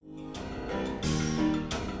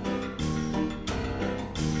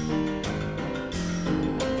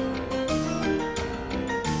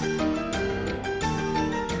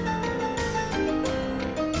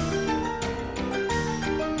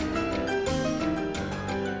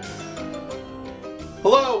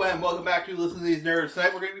Hello, and welcome back to Listen to These Nerds.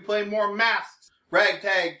 Tonight we're going to be playing more Masks,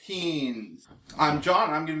 Ragtag Teens. I'm John,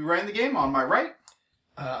 and I'm going to be running the game. On my right,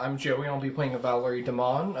 I'm Joey, and I'll be playing Valerie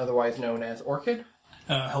Damon, otherwise known as Orchid.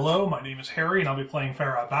 Hello, my name is Harry, and I'll be playing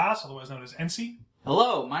Farah Abbas, otherwise known as NC.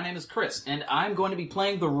 Hello, my name is Chris, and I'm going to be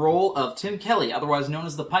playing the role of Tim Kelly, otherwise known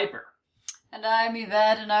as the Piper. And I'm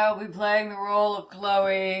Yvette, and I will be playing the role of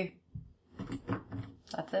Chloe.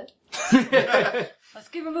 That's it. Let's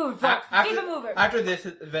keep it moving, folks. Keep it moving. After this,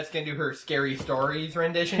 Yvette's going to do her Scary Stories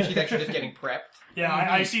rendition. She's actually just getting prepped. Yeah,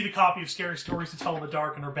 I see the copy of Scary Stories to Tell in the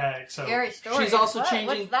Dark in her bag, so... Scary Stories? She's also what? changing...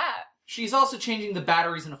 What's that? She's also changing the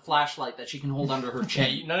batteries in a flashlight that she can hold under her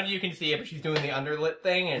chin. None of you can see it, but she's doing the underlit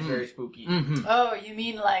thing, and it's very spooky. Mm-hmm. Oh, you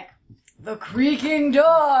mean like... The creaking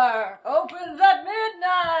door opens at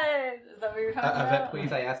midnight! Is that what you're talking about? Yvette,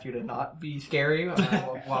 please, I asked you to not be scary.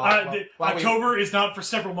 October is not for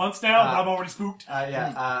several months now, but I'm already spooked.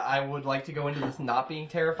 I would like to go into this not being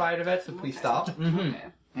terrified, Yvette, so please stop. Mm-hmm.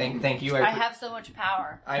 Okay. Thank you. I have so much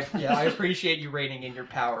power. I appreciate you reigning in your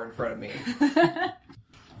power in front of me.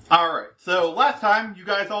 Alright, so last time you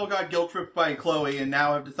guys all got guilt tripped by Chloe and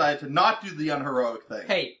now have decided to not do the unheroic thing.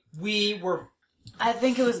 Hey, we were I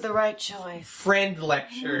think it was the right choice. friend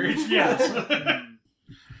lectured. Yes. And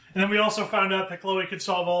then we also found out that Chloe could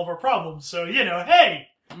solve all of our problems, so, hey!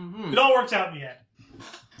 It all worked out in the end.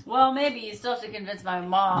 Well, maybe you still have to convince my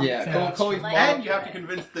mom. Yeah, Chloe's Like- mom. And you have to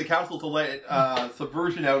convince the council to let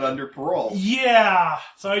Subversion out under parole. Yeah,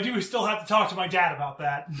 so I do still have to talk to my dad about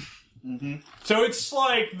that. Mm-hmm. So it's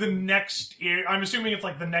like the next... I'm assuming it's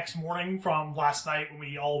like the next morning from last night when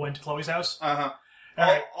we all went to Chloe's house. Uh-huh.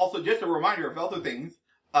 Alright. Also, just a reminder of other things.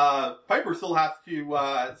 Piper still has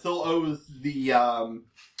to, still owes the,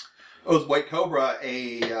 owes White Cobra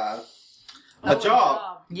a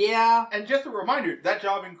job. Yeah. And just a reminder, that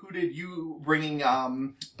job included you bringing,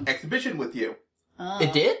 exhibition with you.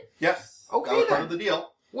 It did? Yes. Okay, That was part then. of the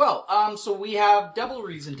deal. Well, so we have double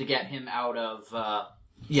reason to get him out of,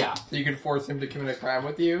 yeah. So you could force him to commit a crime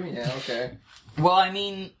with you? Yeah, okay. Well, I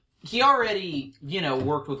mean, he already,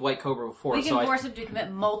 worked with White Cobra before, We so can force him to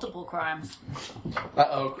commit multiple crimes.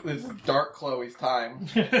 Uh-oh, this is Dark Chloe's time.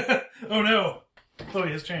 Oh no.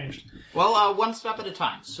 Chloe has changed. Well, one step at a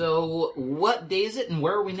time. So, what day is it and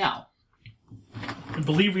where are we now? I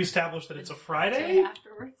believe we established that it's a Day Friday?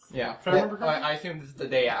 afterwards. Yeah. If I remember correctly? I assume this is the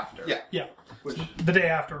day after. Yeah. Yeah. Which, The day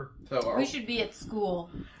after. So We should be at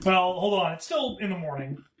school. Well, hold on. It's still in the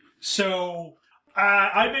morning. So,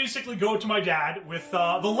 I basically go to my dad with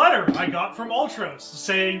the letter I got from Ultros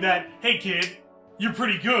saying that, hey kid, you're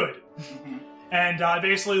pretty good. And I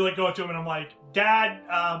basically go up to him and I'm like, Dad,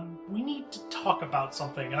 we need to talk about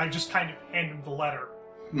something. And I just kind of hand him the letter.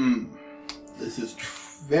 This is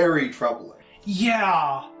very troubling.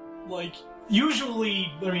 Yeah,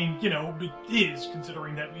 usually, I mean, it is,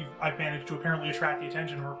 considering that I've managed to apparently attract the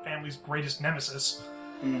attention of our family's greatest nemesis.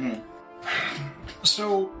 Mm-hmm.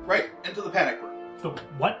 So, Right, into the panic room. the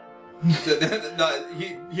what? No,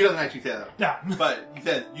 he doesn't actually say that. Yeah. But he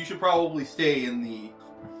says, you should probably stay in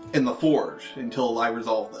the forge until I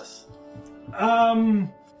resolve this.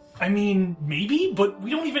 I mean, maybe, but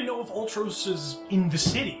we don't even know if Ultros is in the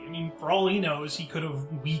city. I mean, for all he knows, they could have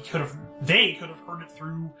heard it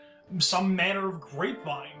through some manner of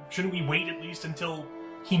grapevine. Shouldn't we wait at least until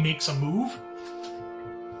he makes a move?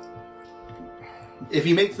 If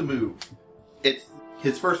he makes a move,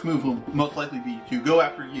 his first move will most likely be to go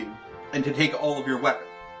after you and to take all of your weapons.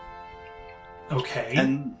 Okay.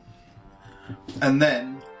 And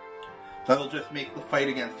then that'll just make the fight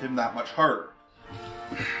against him that much harder.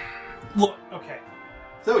 Look, okay.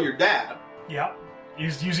 So your dad, Yeah.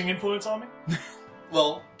 He's using influence on me?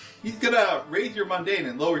 well, he's gonna raise your mundane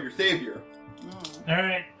and lower your savior.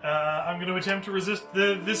 Alright, I'm going to attempt to resist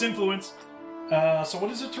this influence. So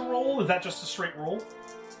what is it to roll? Is that just a straight roll?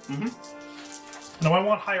 Mm-hmm. No, I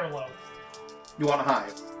want high or low. You want a high.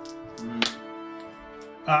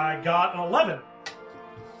 I got an 11.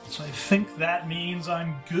 So I think that means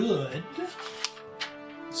I'm good.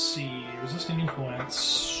 Let's see, resisting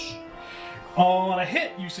influence. On a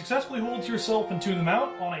hit, you successfully hold to yourself and tune them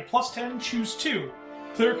out. On a +10, choose 2.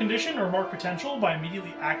 Clear a condition or mark potential by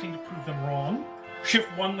immediately acting to prove them wrong. Shift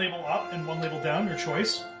one label up and one label down, your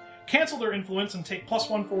choice. Cancel their influence and take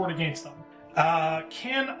 +1 forward against them.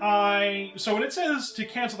 So when it says to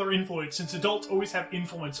cancel their influence, since adults always have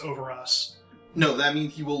influence over us. No, that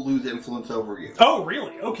means he will lose influence over you. Oh,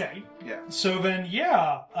 really? Okay. Yeah. So then,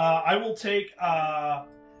 yeah, I will take, I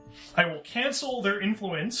will cancel their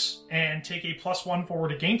influence and take a +1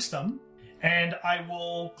 forward against them. And I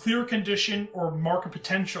will clear a condition or mark a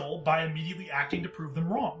potential by immediately acting to prove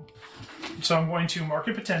them wrong. So I'm going to mark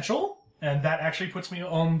a potential, And that actually puts me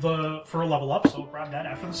on for a level up, so I'll grab that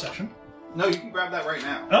after the session. No, you can grab that right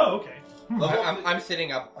now. Oh, okay. I'm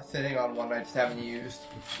sitting on one I just haven't used.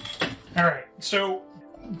 Alright, so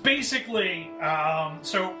basically,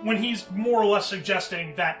 so when he's more or less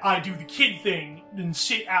suggesting that I do the kid thing and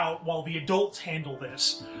sit out while the adults handle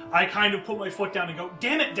this, I kind of put my foot down and go,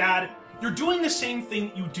 damn it, Dad, you're doing the same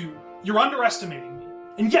thing you do. You're underestimating me.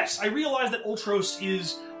 And yes, I realize that Ultros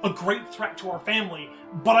is a great threat to our family,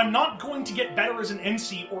 but I'm not going to get better as an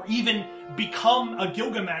NC or even become a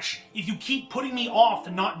Gilgamesh if you keep putting me off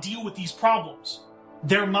to not deal with these problems.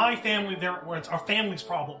 They're my family, it's our family's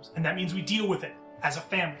problems, and that means we deal with it as a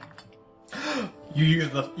family.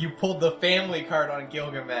 You pulled the family card on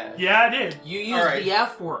Gilgamesh. Yeah, I did. You used the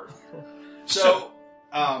F word. So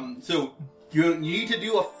you need to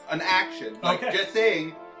do an action. Like, Okay. just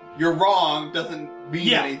saying you're wrong doesn't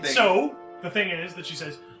mean anything. So the thing is that she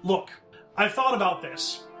says, look, I've thought about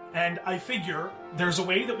this, and I figure there's a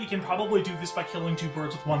way that we can probably do this by killing two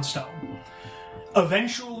birds with one stone.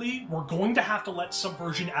 Eventually, we're going to have to let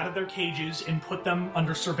Subversion out of their cages and put them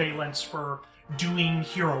under surveillance for doing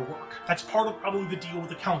hero work. That's part of probably the deal with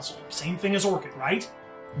the council. Same thing as Orchid, right?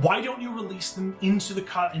 Why don't you release them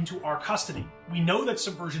into our custody? We know that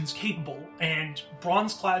Subversion's capable, and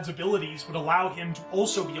Bronzeclad's abilities would allow him to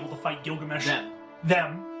also be able to fight Gilgamesh.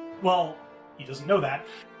 Them. Well, he doesn't know that.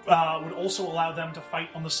 Would also allow them to fight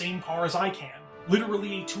on the same par as I can.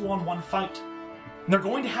 Literally a 2-on-1 fight. And they're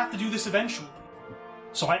going to have to do this eventually.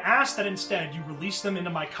 So I asked that instead you release them into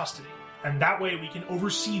my custody, and that way we can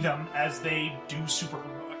oversee them as they do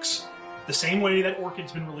superheroics. The same way that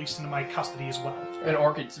Orchid's been released into my custody as well. And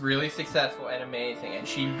Orchid's really successful and amazing, and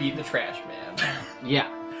she beat the trash man. Yeah.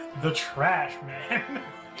 The trash man.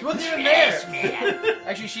 She wasn't even there!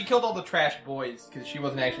 Actually, she killed all the trash boys, because she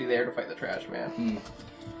wasn't actually there to fight the trash man.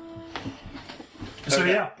 So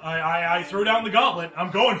yeah, I throw down the gauntlet.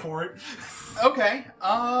 I'm going for it. Okay.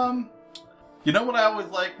 You know what I always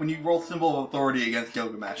like? When you roll Symbol of Authority against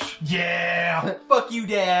Gilgamesh. Yeah! Fuck you,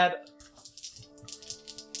 Dad!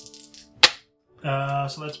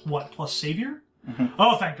 So that's what, plus Savior? Mm-hmm.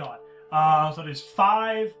 Oh, thank God. So that is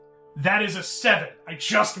 5. That is a 7. I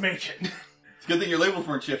just make it. It's a good thing your labels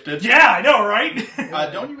weren't shifted. Yeah, I know, right?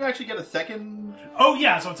 Don't you actually get a second? Oh,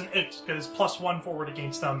 yeah, so it's an 8, because +1 forward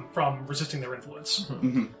against them from resisting their influence.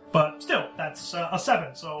 Mm-hmm. But still, that's a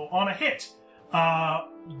 7. So on a hit,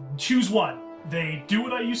 choose one. They do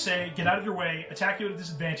what you say, get out of your way, attack you at a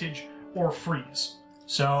disadvantage, or freeze.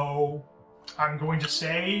 So I'm going to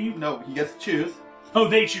say... No, he gets to choose. Oh,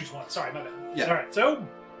 they choose one. Sorry, my bad. Yeah. Alright, so,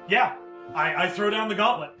 yeah. I throw down the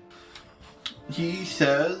gauntlet. He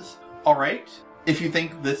says, alright, if you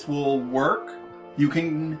think this will work, you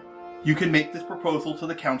can make this proposal to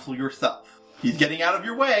the council yourself. He's getting out of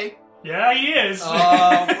your way. Yeah, he is.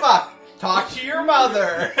 Fuck. Talk to your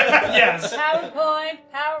mother. Yes. PowerPoint.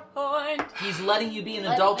 He's letting you be an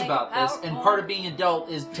Let's adult make about this, and PowerPoint. part of being adult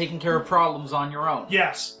is taking care of problems on your own.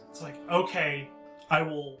 Yes. It's like, okay, I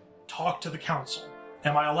will talk to the council.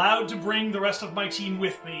 Am I allowed to bring the rest of my team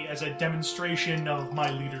with me as a demonstration of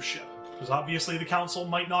my leadership? Because obviously the council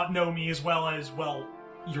might not know me as well as, well,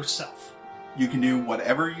 yourself. You can do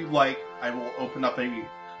whatever you like. I will open up a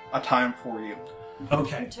time for you.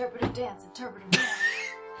 Okay. Interpretive dance.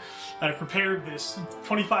 I've prepared this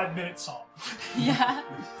 25-minute song. Yeah.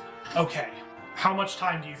 Okay. How much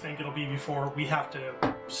time do you think it'll be before we have to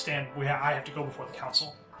I have to go before the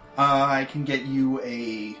council? I can get you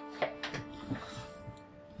a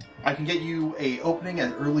opening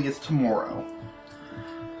as early as tomorrow.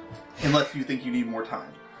 Unless you think you need more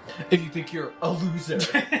time. If you think you're a loser.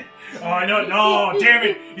 Oh, I know. No, damn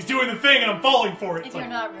it. He's doing the thing and I'm falling for it. If It's you're like,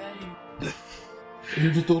 not ready.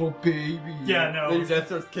 You're just a little baby. Yeah, no. Maybe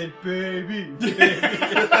that's our kid, baby.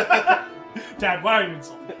 Dad, why are you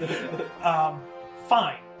insulting?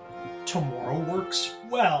 Fine. Tomorrow works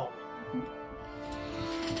well.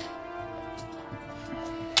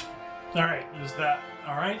 Alright, is that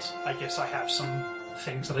alright? I guess I have some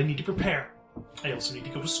things that I need to prepare. I also need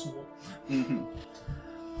to go to school. Mm-hmm.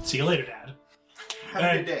 See you later, Dad. Have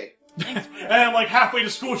a good day. And I'm like halfway to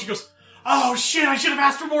school, she goes, oh shit, I should have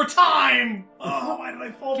asked for more time! Oh, why did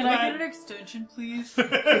I fall Can for I that? get an extension, please?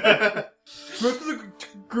 Most of the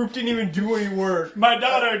group didn't even do any work. My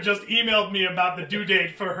daughter just emailed me about the due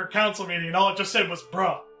date for her council meeting, and all it just said was,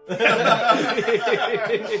 bruh.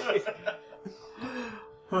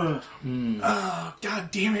 Oh,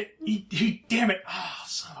 god damn it. Damn it. Ah,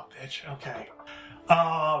 son of a bitch. Okay.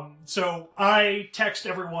 So I text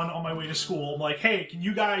everyone on my way to school. I'm like, hey, can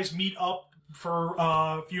you guys meet up for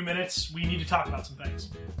a few minutes? We need to talk about some things.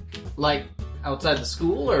 Like, outside the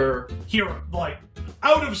school, or... Here, like,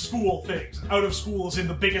 out of school things. Out of school is in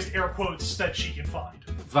the biggest air quotes that she can find.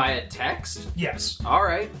 Via text? Yes. All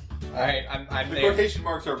right. All right, I'm The there. quotation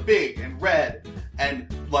marks are big and red and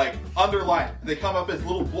like underlined. They come up as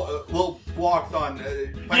little blocks on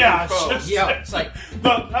Yeah, Piper's phone. it's Yeah, it's like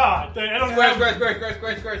But I don't Square, have.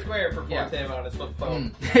 square for Yeah. Tim on his flip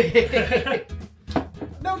phone.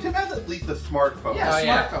 No, Tim has at least a smartphone. Yeah. Oh,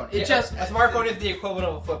 yeah. Smartphone. It Yeah, just- a smartphone is the equivalent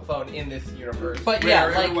of a flip phone in this universe. but Where yeah,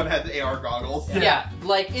 like everyone has AR goggles. yeah,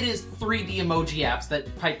 like it is 3D emoji apps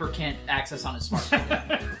that Piper can't access on his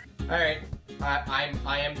smartphone. All right,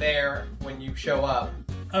 I am there when you show up.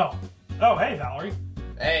 Oh, hey, Valerie.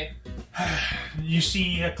 Hey. You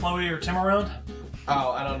see Chloe or Tim around?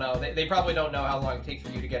 Oh, I don't know. They probably don't know how long it takes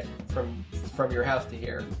for you to get from your house to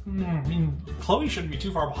here. I mean, Chloe shouldn't be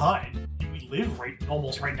too far behind. We live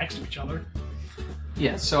almost right next to each other.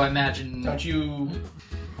 Yeah, so I imagine. Don't you?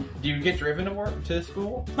 Do you get driven to work to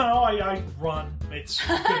school? No, I run. It's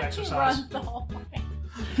good He exercise. runs the whole way.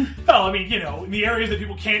 Well, I mean, in the areas that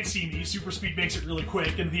people can't see me, super speed makes it really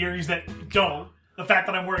quick, and the areas that don't, the fact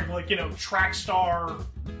that I'm wearing track star.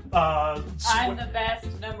 I'm the best,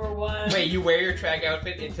 #1. Wait, you wear your track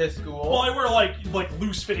outfit into school? Well, I wear like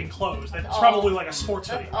loose fitting clothes. That's all- probably like a sports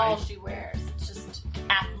That's hoodie, all right? she wears. It's just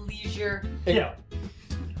athleisure. Yeah.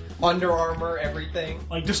 Under Armour, everything.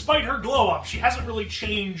 Like, despite her glow up, she hasn't really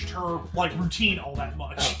changed her routine all that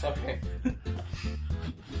much. Oh, okay.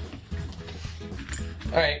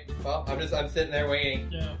 All right. Well, I'm sitting there waiting.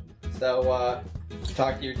 Yeah. So,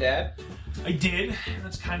 talk to your dad. I did.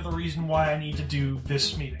 That's kind of the reason why I need to do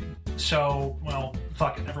this meeting. So, well,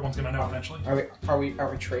 fuck it. Everyone's gonna know eventually. Are we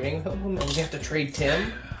trading him? Are we gonna have to trade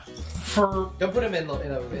Tim? For Don't put him in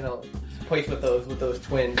a place with those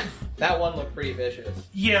twins. That one looked pretty vicious.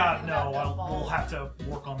 yeah, no, we'll have to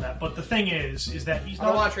work on that. But the thing is that I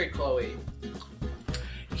don't want to trade Chloe.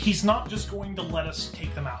 he's not just going to let us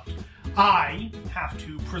take them out. I have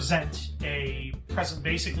to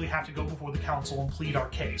basically have to go before the council and plead our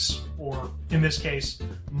case, or in this case,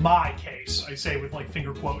 my case. I say with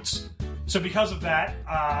finger quotes. So because of that,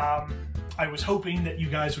 I was hoping that you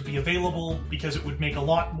guys would be available because it would make a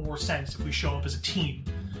lot more sense if we show up as a team.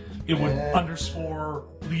 It would underscore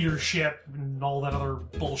leadership and all that other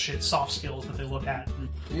bullshit soft skills that they look at.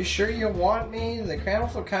 You sure you want me? The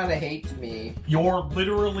council kind of hates me. You're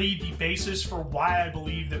literally the basis for why I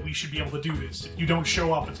believe that we should be able to do this. If you don't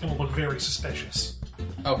show up, it's going to look very suspicious.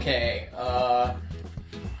 Okay.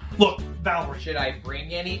 Look, Valerie. Should I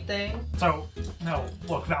bring anything?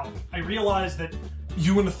 Look, Valerie. I realize that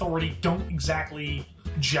you and Authority don't exactly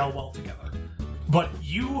gel well together. But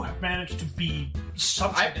you have managed to be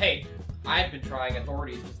such... I've been trying.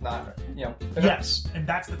 Authorities just not, Yes, and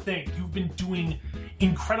that's the thing. You've been doing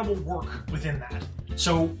incredible work within that.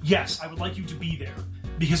 So, yes, I would like you to be there.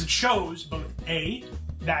 Because it shows both A,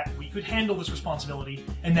 that we could handle this responsibility,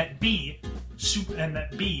 and that B,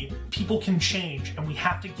 people can change, and we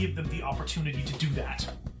have to give them the opportunity to do that.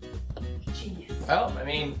 Genius. Well, I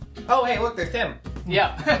mean... Oh, hey, look, there's Tim.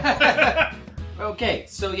 Yeah. Okay,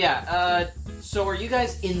 so yeah, so are you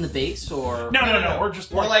guys in the base, or... No, we're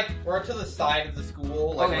just We're to the side of the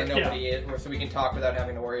school, Okay, where nobody is, so we can talk without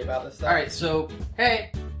having to worry about this stuff. Alright, so,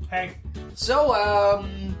 hey, Hey. so,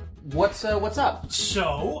 what's up?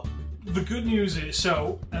 So, the good news is,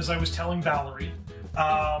 as I was telling Valerie,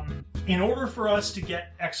 in order for us to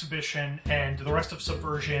get Exhibition and the rest of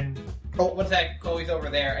Subversion... Oh, one sec. Chloe's over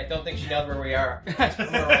there. I don't think she knows where we are.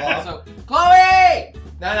 So, Chloe!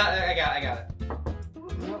 No, I got it.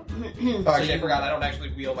 Oh, actually, I forgot. I don't actually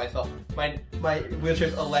wheel myself. My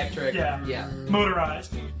wheelchair's electric. Yeah.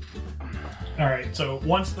 Motorized. Alright, so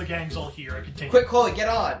once the gang's all here, I can take... Quick, Chloe, get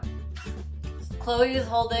on. Chloe is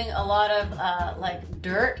holding a lot of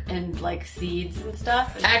dirt and seeds and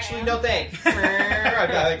stuff. in her Actually, no hands. thanks.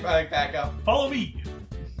 I back up. Follow me!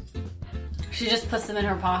 She just puts them in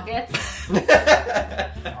her pockets.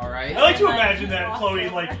 Alright. I like to And, imagine that cross Chloe,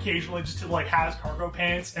 over. occasionally just has cargo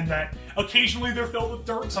pants, and that occasionally they're filled with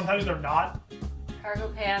dirt, sometimes they're not. Cargo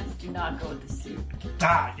pants do not go with the suit.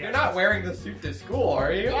 Ah, yeah. You're not wearing the suit to school,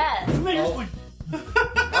 are you? Yes. Isn't they Oh. usually...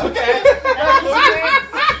 Okay.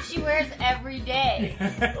 That's what she wears every day.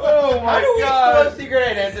 Oh How my do we god. still- Secret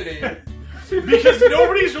identity. Because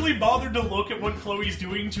nobody's really bothered to look at what Chloe's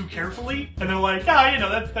doing too carefully, and they're like,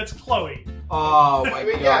 that's Chloe. Oh my I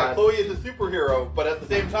mean, god. yeah, Chloe is a superhero, but at the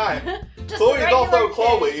same time, Just Chloe is also regular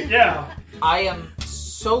Chloe. kid. Yeah. I am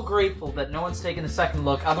so grateful that no one's taken a second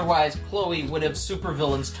look, otherwise Chloe would have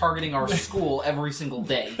supervillains targeting our school every single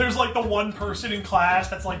day. There's the one person in class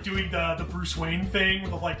that's doing the Bruce Wayne thing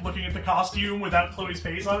with looking at the costume without Chloe's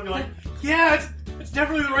face on it. Be like, yeah, it's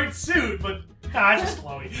definitely the right suit, but Just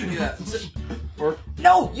Chloe. Yeah. Or,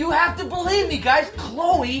 no, you have to believe me, guys.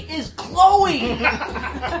 Chloe is Chloe.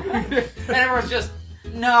 And everyone's just,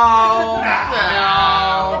 no.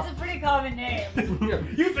 That's a pretty common name.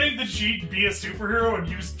 You think that she'd be a superhero and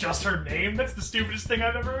use just her name? That's the stupidest thing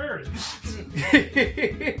I've ever heard.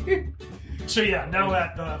 So yeah, now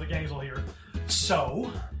that the gang's all here.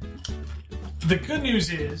 So, the good news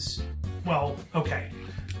is, well, okay.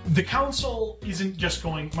 The council isn't just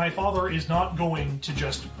going... My father is not going to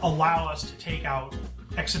just allow us to take out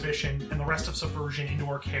Exhibition and the rest of Subversion into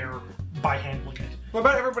our care by handling it. What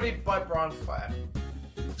about everybody but Bronzeflat?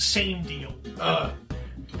 Same deal. Even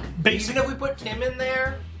Basically, if we put Tim in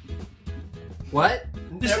there? What?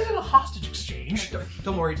 this isn't a hostage exchange.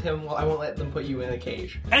 Don't worry, Tim. Well, I won't let them put you in a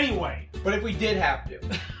cage. Anyway, But if we did have to...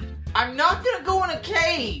 I'm not gonna go in a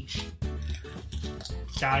cage.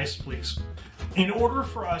 guys, please. In order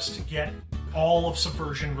for us to get all of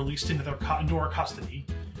Subversion released into our custody,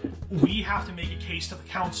 we have to make a case to the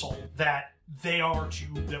council that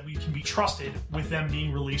that we can be trusted with them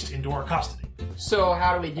being released into our custody. So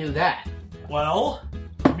how do we do that? Well,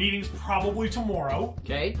 the meeting's probably tomorrow,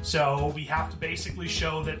 Okay. so we have to basically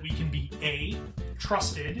show that we can be A,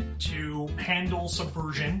 trusted to handle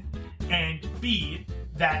Subversion, and B,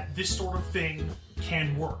 that this sort of thing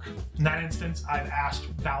can work. In that instance, I've asked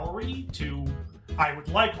Valerie I would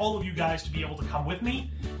like all of you guys to be able to come with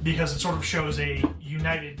me, because it sort of shows a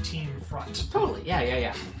united team front. Totally.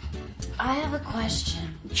 Yeah. I have a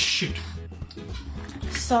question. Shoot.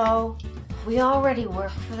 So, we already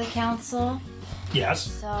work for the council, Yes.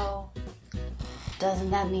 so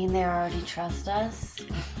doesn't that mean they already trust us?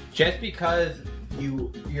 Just because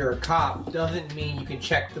you're a cop doesn't mean you can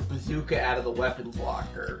check the bazooka out of the weapons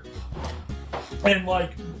locker. And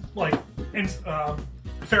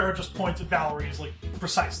Farrah just points at Valerie as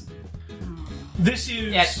precisely. This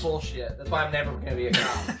is... That's bullshit. That's why I'm never going to be a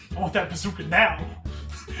cop. I want that bazooka now.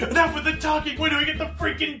 Enough with the talking. When do we get the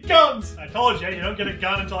freaking guns? I told you, you don't get a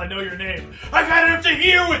gun until I know your name. I've had enough to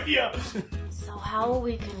hear with you. So how will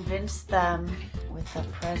we convince them with a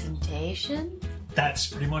presentation? That's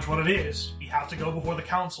pretty much what it is. We have to go before the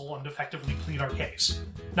council and effectively plead our case.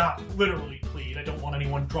 Not literally plead. I don't want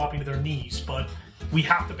anyone dropping to their knees, but we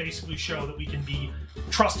have to basically show that we can be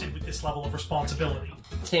trusted with this level of responsibility.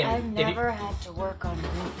 Tim, I've if never had to work on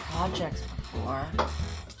group projects before.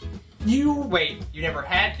 Wait, you never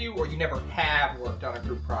had to, or you never have worked on a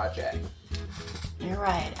group project? You're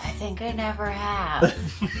right. I think I never have.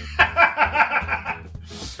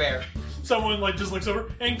 Fair. Someone just looks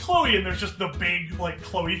over, and Chloe, and there's just the big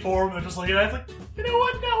Chloe form. They're just looking at it. It's you know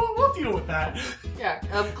what? No, we'll deal with that. Yeah.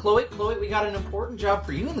 Chloe, we got an important job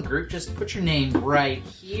for you in the group. Just put your name right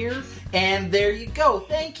here, and there you go.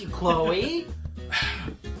 Thank you, Chloe.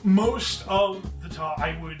 Most of the time,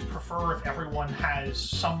 I would prefer if everyone has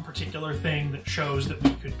some particular thing that shows that we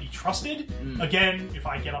could be trusted. Again, if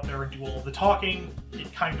I get up there and do all of the talking,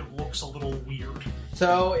 it kind of looks a little weird.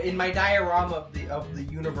 So, in my diorama of the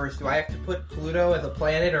universe, do I have to put Pluto as a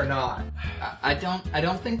planet or not? I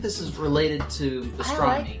don't think this is related to I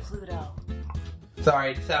astronomy. like Pluto.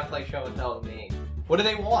 Sorry, it sounds like show and tell to me. What do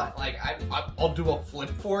they want? I'll do a flip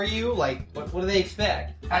for you? What do they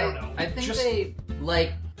expect? I don't know. I think Just-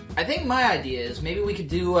 I think my idea is maybe we could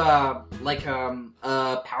do a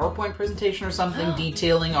PowerPoint presentation or something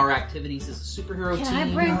detailing our activities as a superhero Can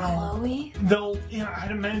team. I bring Chloe?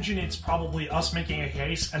 I'd imagine it's probably us making a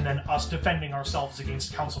case and then us defending ourselves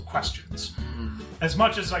against council questions. As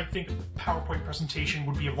much as I think a PowerPoint presentation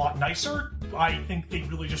would be a lot nicer, I think they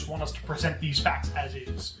really just want us to present these facts as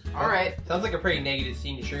is. All right. Sounds like a pretty negative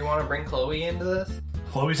scene. You sure you want to bring Chloe into this?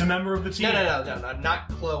 Chloe's a member of the team. No, not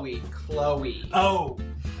Chloe. Chloe. Oh,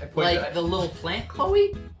 The little plant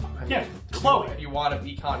Chloe? yeah, Chloe. If you want to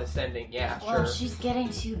be condescending, yeah, Well, sure. she's getting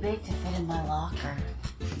too big to fit in my locker.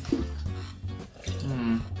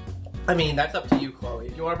 I mean, that's up to you, Chloe.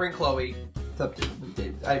 If you want to bring Chloe, it's up to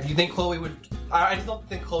you. If you think Chloe would... I just don't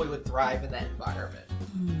think Chloe would thrive in that environment.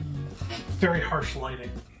 Very harsh lighting.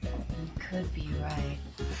 You could be right.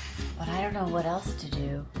 But I don't know what else to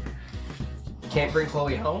do. Can't bring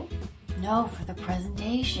Chloe home? No, for the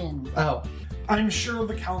presentation. Oh. I'm sure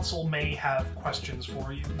the council may have questions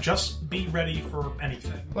for you. Just be ready for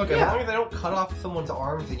anything. Look, as long as I don't cut off someone's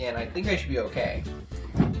arms again, I think I should be okay.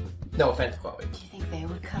 No offense, Chloe. Do you think they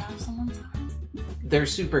would cut off someone's arms? They're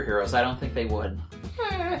superheroes. I don't think they would.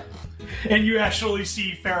 And you actually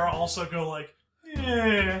see Farrah also go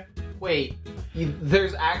Wait,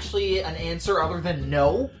 there's actually an answer other than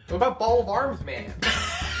no? What about Ball of Arms Man?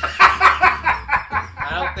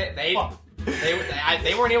 I don't think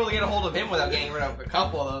They weren't able to get a hold of him without getting rid of a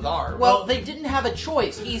couple of those arms. Well, they didn't have a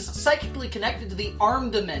choice. He's psychically connected to the arm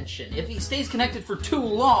dimension. If he stays connected for too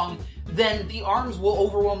long, then the arms will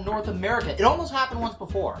overwhelm North America. It almost happened once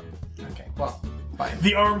before. Okay, well, fine.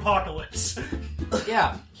 The arm-pocalypse.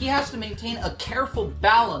 Yeah, he has to maintain a careful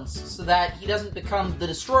balance so that he doesn't become the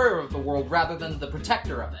destroyer of the world rather than the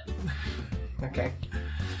protector of it. Okay.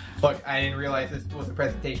 Look, I didn't realize this was a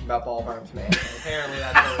presentation about Ball of Arms Man. Apparently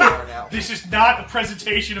that's where we are now. This is not a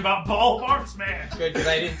presentation about Ball of Arms Man. Good, because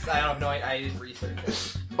I didn't research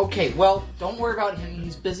it. Okay, well, don't worry about him.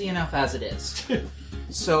 He's busy enough as it is.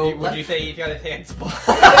 So, Would you say he's got his hands full?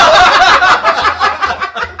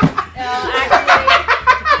 Actually,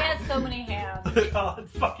 he has so many hands. God,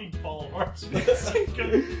 fucking Ball of Arms Man.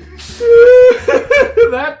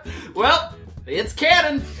 Well, it's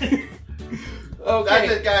canon. Okay.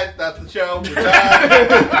 That's it, guys. That's the show. We're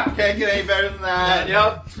done. Can't get any better than that.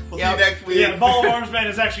 Yep. We'll see you next week. Yeah, Ball of Arms Man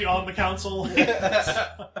is actually on the council.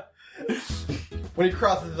 When he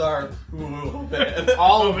crosses his arms. Ooh, man.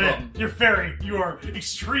 All Oh of man, them. you are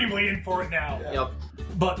extremely in for it now. Yeah. Yep.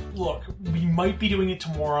 But look, we might be doing it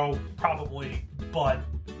tomorrow, probably, but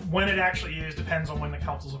when it actually is depends on when the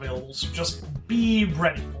council's available, so just be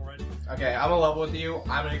ready for it. Okay, I'm gonna level with you.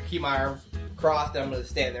 I'm gonna keep my arms crossed. I'm gonna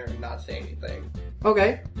stand there and not say anything.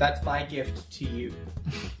 Okay. That's my gift to you.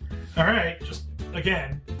 Alright, just,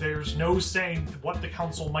 again, there's no saying what the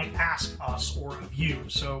council might ask us or of you,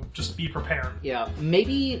 so just be prepared. Yeah,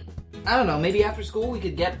 maybe, I don't know, maybe after school we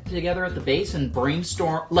could get together at the base and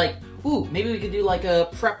brainstorm, maybe we could do like a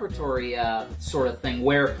preparatory sort of thing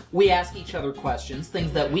where we ask each other questions,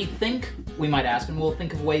 things that we think we might ask, and we'll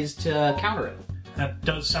think of ways to counter it. That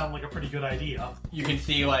does sound like a pretty good idea. You can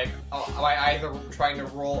see, my eyes are trying to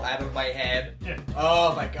roll out of my head. Yeah.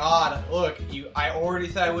 Oh my god, look, I already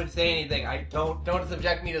said I wouldn't say anything. Don't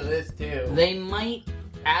subject me to this, too. They might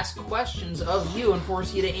ask questions of you and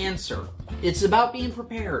force you to answer. It's about being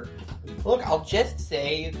prepared. Look, I'll just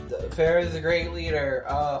say, Farrah is a great leader,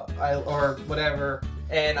 or whatever,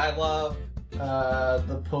 and I love,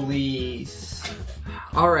 the police.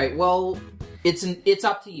 Alright, well, it's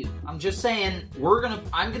up to you. I'm just saying,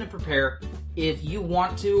 I'm gonna prepare. If you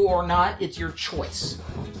want to or not, it's your choice.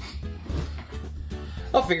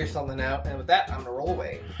 I'll figure something out, and with that, I'm gonna roll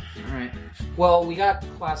away. Alright. Well, we got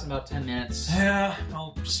class in about 10 minutes. Yeah,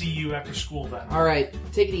 I'll see you after school then. Alright,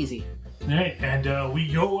 take it easy. Alright, and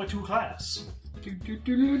we go to class.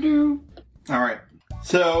 All right.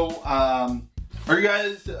 So, are you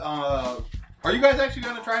guys actually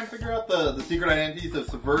going to try and figure out the secret identities of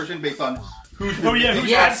Subversion based on who's been who's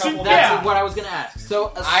Yes, absent? that's Yeah. what I was gonna ask.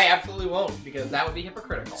 So, I absolutely won't, because that would be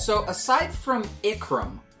hypocritical. So, aside from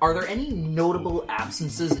Ikram, are there any notable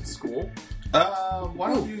absences at school?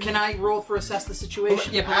 Why don't you... Can I roll for assess the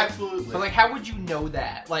situation? Yeah, but Absolutely. But how would you know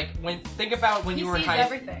that? Think about when He you were in sees high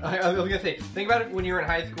everything. I was gonna say, think about it when you were in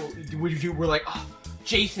high school. You were like, oh,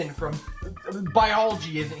 Jason from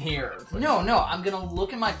biology isn't here. It's like, No, I'm gonna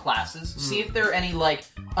look in my classes, see if there are any,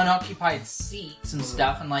 unoccupied seats and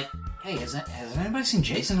stuff, and hey, has anybody seen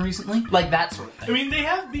Jason recently? Like, that sort of thing. I mean, they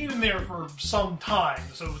have been in there for some time,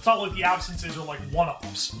 so it's not like the absences are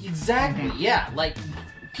one-offs. Exactly, yeah.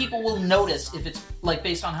 People will notice if it's,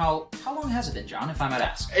 based on how long has it been, John, if I might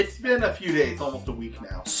ask? It's been a few days, almost a week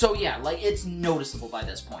now. So, yeah, it's noticeable by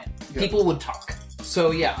this point. Good. People would talk.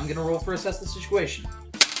 So, yeah, I'm gonna roll for assess the situation.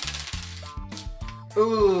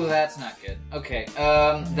 Ooh, that's not good. Okay,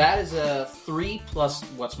 that is a 3 plus,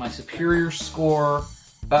 what's my superior score?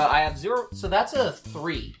 I have 0, so that's a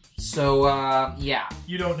 3. So, yeah.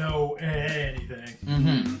 You don't know anything.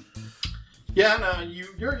 Mm-hmm. Yeah, no,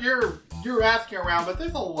 you're asking around, but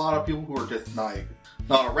there's a lot of people who are just not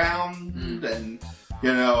around, and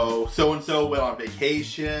so and so went on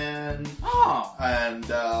vacation, Oh. and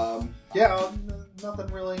nothing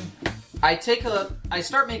really. I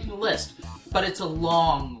start making a list, but it's a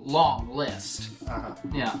long, long list. Uh-huh.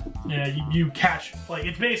 Yeah. Yeah, you catch,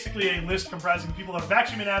 it's basically a list comprising people that have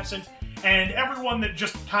actually been absent, and everyone that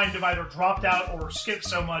just kind of either dropped out or skipped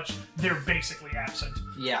so much, they're basically absent.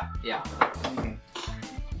 Yeah.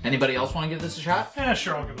 Anybody else want to give this a shot? Yeah,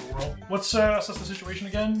 sure, I'll give it a whirl. What's assess the situation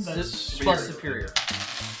again? That's Plus superior.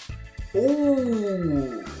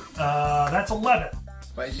 Ooh. That's 11.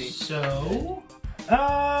 Spicy. So,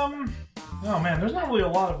 oh man, there's not really a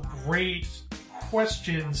lot of great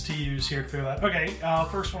questions to use here to figure that. Okay,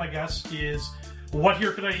 first one I guess is, what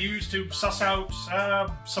here could I use to suss out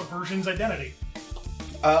Subversion's identity?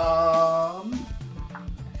 All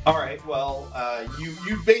right. Well,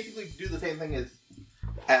 you basically do the same thing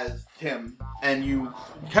as Tim, and you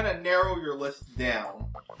kind of narrow your list down.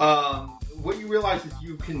 what you realize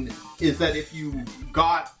is that if you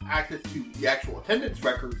got access to the actual attendance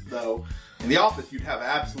records, though, in the office,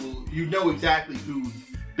 you'd know exactly who's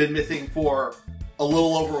been missing for a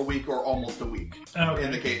little over a week or almost a week. Okay.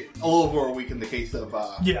 In the case, a little over a week in the case of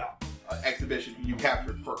Yeah. exhibition you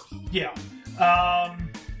captured first. Yeah.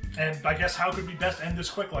 And I guess how could we best end this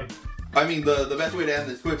quickly? I mean, the best way to end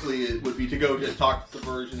this quickly would be to go just talk to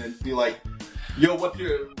Subversion and be like, "Yo, what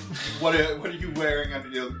are you wearing under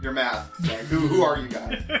your mask? Like, who are you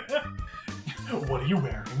guys? What are you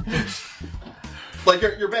wearing? Like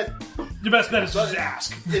your best Your best bet is to just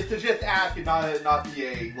ask. is to just ask and not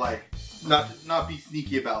be not be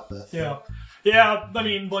sneaky about this. Yeah. Yeah, I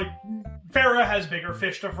mean, like, Farah has bigger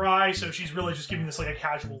fish to fry, so she's really just giving this, like, a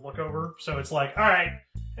casual look over. So it's like, alright,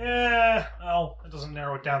 well, it doesn't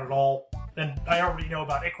narrow it down at all. And I already know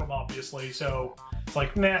about Ikram, obviously, so it's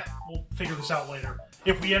like, nah, we'll figure this out later.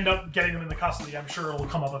 If we end up getting them in the custody, I'm sure it'll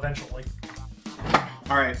come up eventually.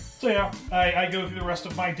 All right. So yeah, I go through the rest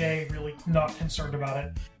of my day really not concerned about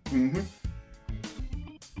it. Mm-hmm.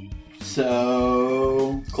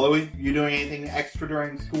 So, Chloe, you doing anything extra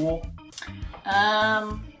during school?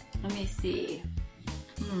 Let me see.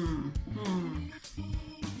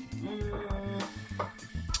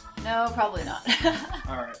 No, probably not.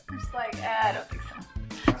 All right. I'm just like, I don't think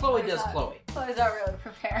so. Chloe does Chloe. Chloe's not really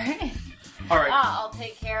preparing. All right. I'll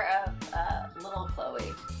take care of little Chloe,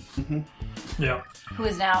 Yeah. who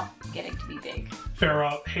is now getting to be big.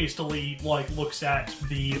 Farah hastily looks at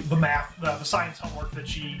the math, the science homework that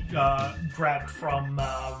she grabbed from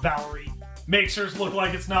Valerie. Makes hers look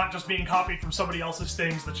like it's not just being copied from somebody else's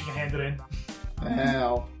things that she can hand it in.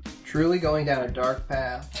 Wow. Truly going down a dark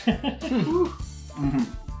path.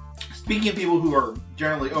 Speaking of people who are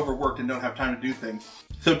generally overworked and don't have time to do things.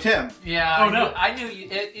 So, Tim. Yeah. Oh, no. I knew you.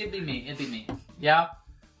 It'd be me. It'd be me. Yeah.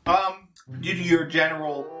 Due to your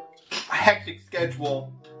general hectic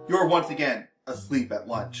schedule, you're once again asleep at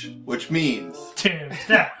lunch, which means Tim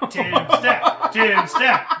Stack, Tim Stack, Tim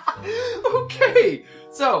Stack. Okay.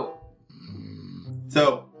 So,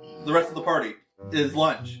 the rest of the party is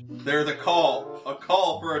lunch. There's a call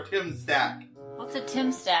for a Tim stack. What's a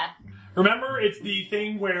Tim stack? Remember, it's the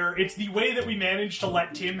thing where it's the way that we managed to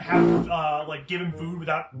let Tim have, give him food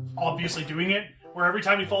without obviously doing it. Where every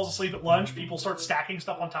time he falls asleep at lunch, people start stacking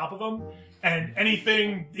stuff on top of him, and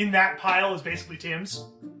anything in that pile is basically Tim's.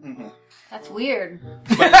 Mm-hmm. That's weird.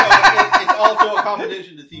 But it's also a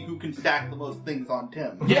competition to see who can stack the most things on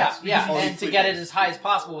Tim. yeah, All and these to get it as high as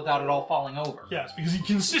possible without it all falling over. Yes, because he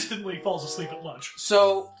consistently falls asleep at lunch.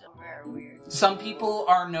 So, Still very weird. some people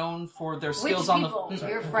are known for their Which skills on people? the...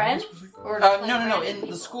 Your friends? Or No, like no, random in people?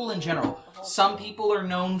 the school in general. Some people are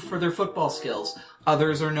known for their football skills.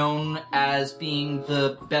 Others are known as being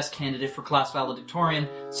the best candidate for class valedictorian.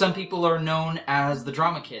 Some people are known as the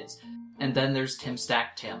drama kids. And then there's Tim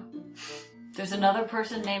Stack Tim. There's another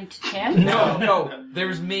person named Tim? No,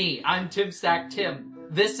 there's me. I'm Tim Stack Tim.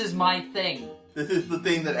 This is my thing. This is the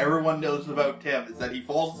thing that everyone knows about Tim, is that he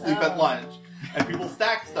falls asleep at lunch, and people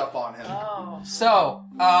stack stuff on him. Oh, So,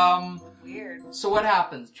 weird. so what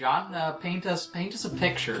happens, John? Paint us a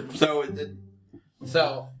picture. So,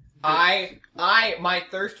 So, my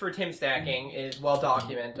thirst for Tim stacking is well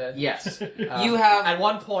documented. Yes. Uh, You have At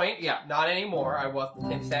one point, Yeah. not anymore, I was the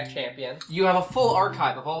Tim Stack champion. you have a full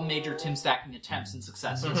archive of all major Tim stacking attempts and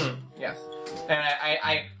successes. Yes. And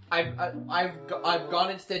I've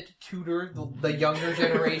gone instead to tutor the younger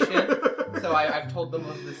generation. So I've told them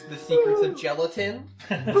of the secrets of gelatin.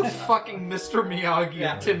 Fucking Mr. Miyagi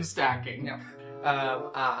Yeah. of Tim stacking. Yeah.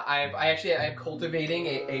 I'm cultivating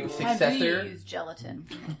a How do you successor. use gelatin?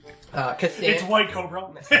 It's White Cobra.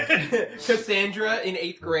 Cassandra in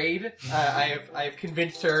 8th grade. I've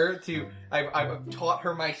convinced her to. I've taught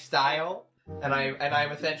her my style, and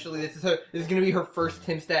I'm essentially this is going to be her first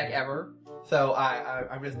Tim stack ever. So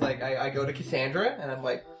I'm just like I go to Cassandra and I'm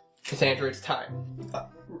like, Cassandra, it's time.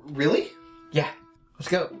 really? Yeah, let's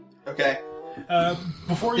go. Okay.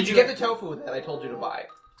 Before Did you get the tofu that I told you to buy?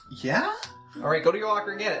 Yeah? All right, go to your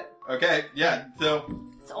locker and get it. Okay, yeah, so...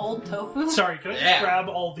 It's old tofu? Sorry, could I just Yeah. grab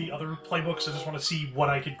all the other playbooks? I just want to see what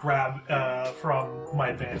I could grab from my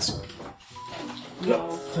advance.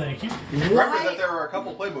 Thank you. Remember that there are a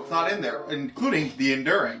couple playbooks not in there, including The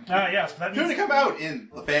Enduring. Yes, that Soon means to come out in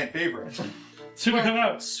the fan favorite. soon to come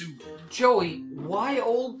out soon. Joey, why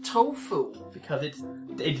old tofu? Because it's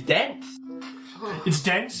dense. It's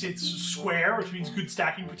dense, it's square, which means good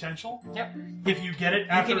stacking potential. Yep. If you get it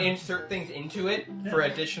You after... can insert things into it for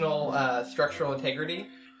additional structural integrity.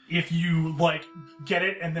 If you, get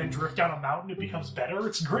it and then drift down a mountain, it becomes better.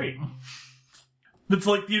 It's great. It's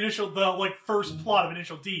like the first plot of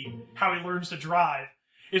Initial D, how he learns to drive.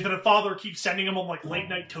 is that a father keeps sending him on like late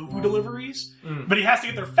night tofu deliveries, but he has to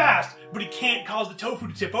get there fast, but he can't cause the tofu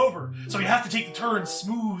to tip over, so he has to take the turn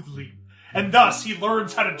smoothly. And thus, he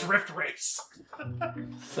learns how to drift race.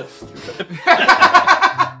 So stupid.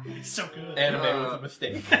 It's so good. Anime was a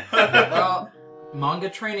mistake. Well, manga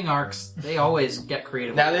training arcs, they always get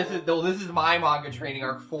creative. Now this is my manga training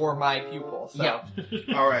arc for my pupil. So,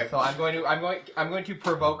 Yeah. All right. So I'm going to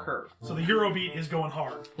provoke her. So the hero beat is going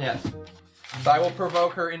hard. Yes. So I will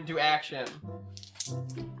provoke her into action.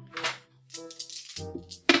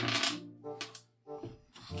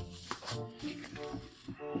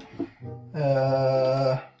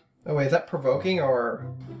 Oh wait, is that provoking or?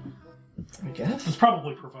 I guess. It's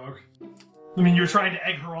probably provoke. I mean, you're trying to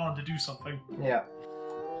egg her on to do something. Yeah.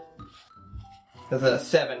 That's a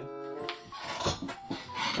 7.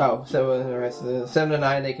 Oh, so the rest of the 7 and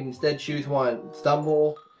 9, they can instead choose one: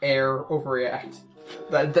 stumble, air, overreact.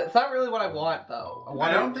 That's not really what I want, though.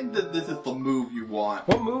 I don't think that this is the move you want.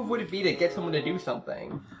 What move would it be to get someone to do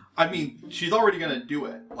something? I mean, she's already gonna do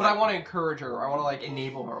it. But I want to encourage her. I want to like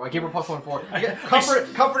enable her. Like give her +1 for it.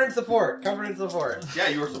 Comfort and support. Comfort and support. Yeah,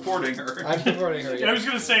 you were supporting her. I'm supporting her. Yeah, I was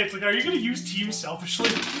gonna say, it's like, are you gonna use team selfishly?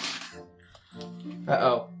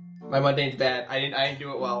 Uh-oh. My mundane's bad. I didn't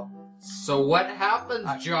do it well. So what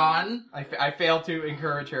happens, John? I failed to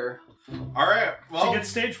encourage her. All right. She Well, gets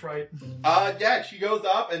stage fright. yeah, she goes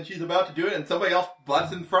up and she's about to do it, and somebody else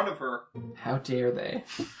butts in front of her. How dare they?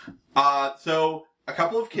 So a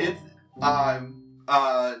couple of kids,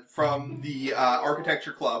 from the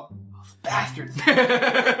architecture club. Bastards.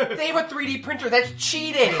 They have a 3D printer. That's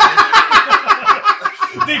cheating.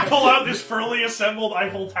 They pull out this fully assembled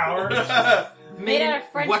Eiffel Tower. Made out of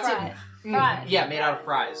French what's it- fries. Fries. Yeah, made out of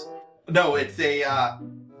fries. No, it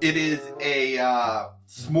is a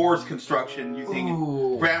s'mores construction using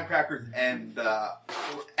Ooh. graham crackers and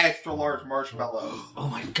extra large marshmallows. Oh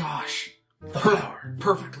my gosh.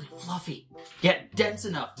 Perfectly fluffy. Yet dense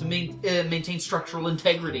enough to maintain structural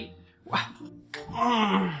integrity. Wow.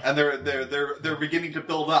 And they're beginning to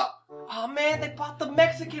build up. Oh man, they bought the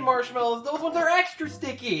Mexican marshmallows. Those ones are extra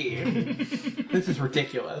sticky. This is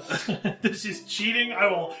ridiculous. This is cheating. I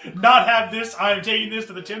will not have this. I am taking this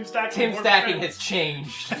to the Tim Stack. Tim stacking has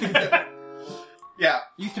changed. Yeah,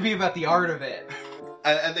 Used to be about the art of it.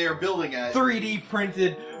 and they are building it. 3D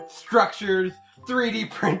printed structures,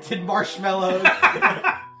 3D printed marshmallows.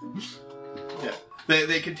 Yeah,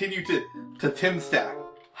 they continue to Tim stack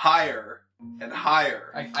higher and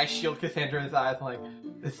higher. I shield Cassandra's eyes. I'm like,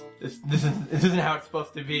 this isn't how it's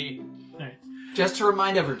supposed to be. Just to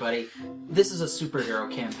remind everybody, this is a superhero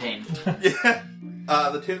campaign. Yeah,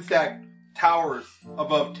 the Tim stack towers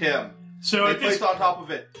above Tim. So They at this, place on top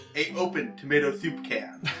of it a open tomato soup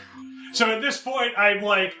can. so at this point, I'm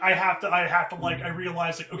like, I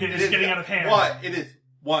realize, like, okay, this is getting out of hand. What? It is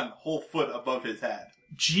 1 whole foot above his head.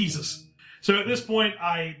 Jesus. So at this point,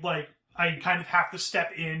 I kind of have to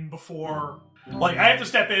step in before, like, I have to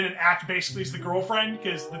step in and act basically as the girlfriend,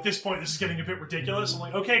 because at this point, this is getting a bit ridiculous. I'm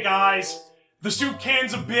like, okay, guys, the soup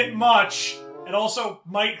can's a bit much. It also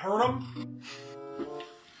might hurt him,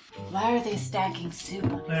 Why are they stacking soup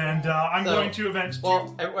on it? and I'm So, going to eventually.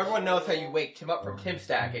 Well, everyone knows how you wake Tim up from Tim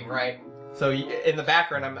stacking, right? So in the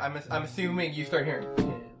background, I'm assuming you start hearing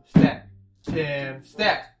Tim stack, Tim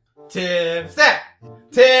stack, Tim stack,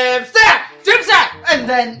 Tim stack, Tim stack, And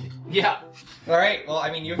then, yeah. All right. Well,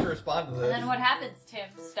 I mean, you have to respond to And this. then what happens, Tim?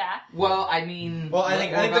 Stack? Well, I mean... Well, I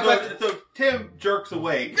think the question. So Tim jerks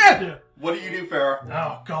awake. Yeah. What do you do, Farrah?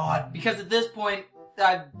 Oh God. Because at this point,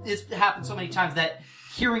 it's happened so many times that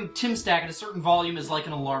hearing Tim Stack at a certain volume is like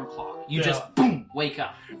an alarm clock. You Yeah. just, boom, wake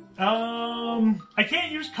up. I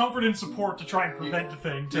can't use comfort and support to try and prevent the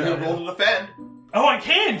thing. You can roll to defend. Oh, I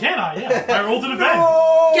can I? Yeah, I rolled an event.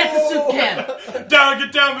 Get the soup can!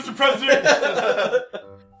 Get down, Mr. President.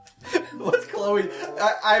 What's Chloe?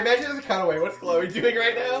 I imagine there's a cutaway. What's Chloe doing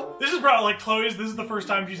right now? This is probably like Chloe's. This is the first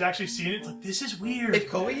time she's actually seen it. It's like, this is weird. Is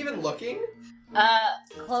Chloe even looking?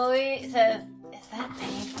 Chloe says, is that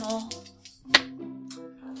painful?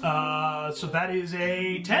 So that is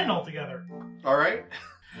a 10 altogether. All right.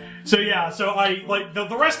 So yeah, so I, like, the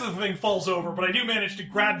rest of the thing falls over, but I do manage to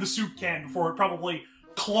grab the soup can before it probably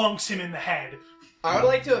clunks him in the head. I would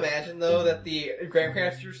like to imagine, though, that the graham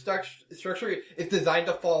cracker structure is designed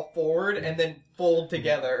to fall forward and then fold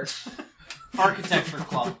together. Architecture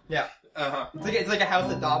club. Yeah. Uh-huh. It's like a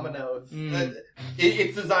house of dominoes.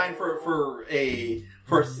 It's designed for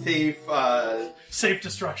safe Safe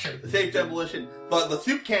destruction. safe demolition. But the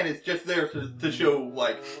soup can is just there to show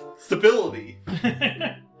like stability.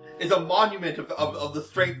 It's a monument of the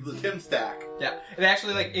strength of the Tim stack. Yeah. And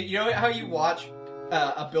actually, like, you know how you watch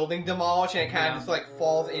a building demolished and it kind of just like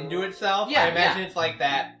falls into itself. Yeah, I imagine yeah. it's like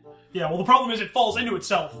that. Yeah, well, the problem is it falls into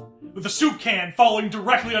itself with the soup can falling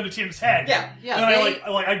directly onto Tim's head. Yeah. Yeah, And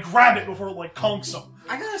I grab it before it like conks him.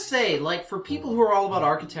 I gotta say, like, for people who are all about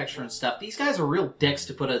architecture and stuff, these guys are real dicks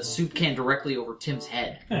to put a soup can directly over Tim's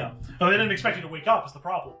head. Yeah. No, they didn't expect you to wake up is the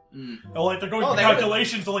problem. They're like, they're going through they would've-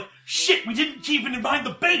 calculations, they're like, shit, we didn't keep in mind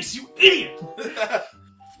the base, you idiot!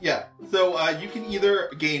 Yeah, so you can either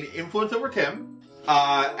gain influence over Tim,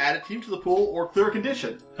 add a team to the pool, or clear a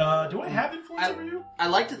condition. Do I have influence over you? I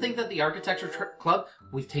like to think that the architecture club,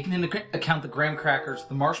 we've taken into account the graham crackers,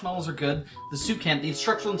 the marshmallows are good, the soup can, the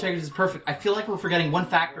structural integrity is perfect. I feel like we're forgetting one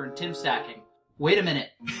factor in Tim stacking. Wait a minute.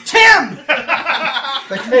 Tim!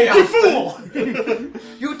 You fool!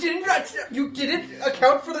 You didn't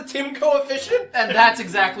account for the Tim coefficient? And that's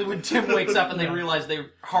exactly when Tim wakes up and they realize they're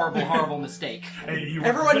horrible, horrible mistake. Hey, you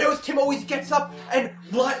Everyone knows Tim always gets up and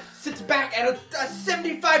sits back at a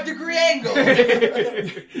 75-degree angle.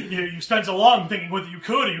 You spent so long thinking whether you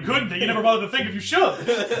could or you couldn't that you never bothered to think if you should.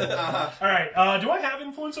 Alright, do I have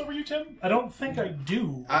influence over you, Tim? I don't think I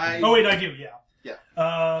do. Oh wait, I do, yeah.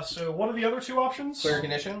 Yeah. So what are the other two options? Clear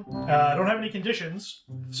condition? I don't have any conditions,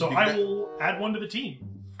 so I will add one to the team.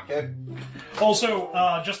 Okay. Also,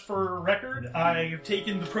 just for record, I've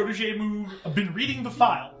taken the protege move, I've been reading the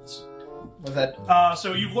files. Was that...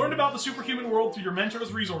 So you've learned about the superhuman world through your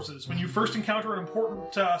mentor's resources. When you first encounter an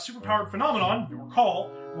important superpowered phenomenon, your call,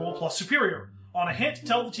 roll plus superior. On a hint,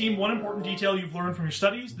 tell the team one important detail you've learned from your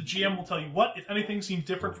studies. The GM will tell you what, if anything, seems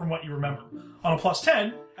different from what you remember. On a plus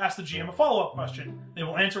 10, ask the GM a follow-up question. They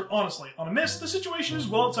will answer it honestly. On a miss, the situation is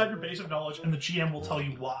well outside your base of knowledge, and the GM will tell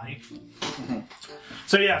you why.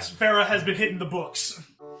 So yes, Farah has been hitting the books.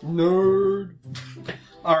 Nerd.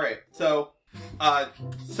 Alright, so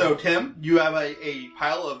Tim, you have a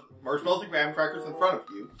pile of marshmallows and graham crackers in front of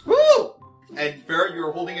you. Woo! And Farah,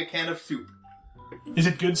 you're holding a can of soup. Is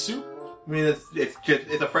it good soup? I mean,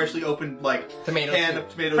 it's a freshly opened, Tomato can soup.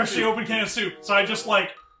 of tomato Freshly soup. open can of soup. So I just,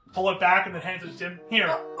 pull it back and then hand it to Tim. Here,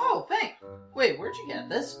 Oh, thanks. Wait, where'd you get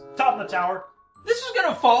this? top of the tower. This is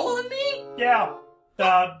gonna fall on me? Yeah.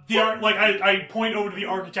 I point over to the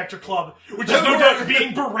architecture club, which is no doubt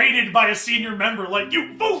being berated by a senior member, like,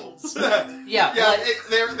 you fools! Yeah, Yeah,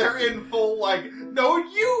 like, they're in full, no,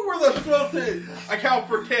 you were the supposed to account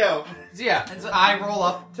for Tim. Yeah, and so I roll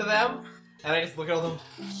up to them, and I just look at them.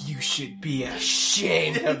 You should be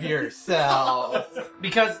ashamed of yourself.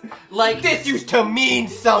 because, This used to mean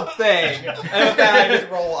something! And with that, I just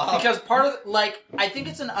roll up. because part of, I think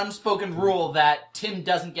it's an unspoken rule that Tim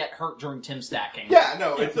doesn't get hurt during Tim stacking. Yeah,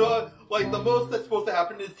 no, it's the most that's supposed to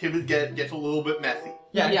happen is Tim gets a little bit messy.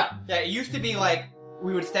 Yeah, it used to be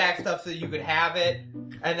we would stack stuff so that you could have it,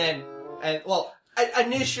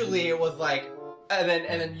 initially it was and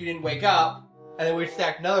then you didn't wake up, and then we'd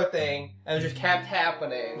stack another thing, and it just kept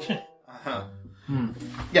happening. Uh-huh.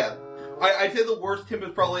 Yeah. I'd say the worst Tim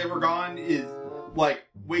has probably ever gone is,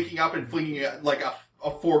 waking up and flinging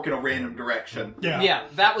a fork in a random direction. Yeah. Yeah,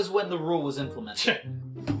 that was when the rule was implemented.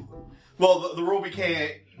 Well, the rule became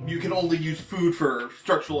you can only use food for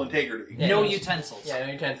structural integrity. Yeah, No no- utensils. Yeah,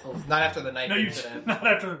 no utensils. Not after the night No, you incident. not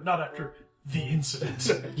after the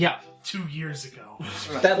incident Yeah, 2 years ago.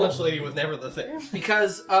 That lunch lady was never the same.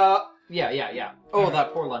 because, yeah. Oh,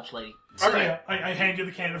 that poor lunch lady. So Alright. yeah, I hand you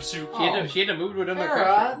the can of soup. She had to move to another country.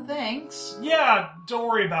 Farah, thanks. Yeah, don't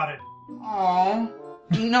worry about it. Aww.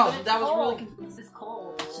 No, But it's that was cold. really... This is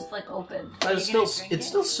cold. It's just open. But Are it's you gonna still, drink it's it?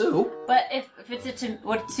 still soup. But if it's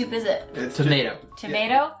what soup is it? It's Tomato.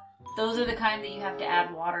 Tomato? Those are the kind that you have to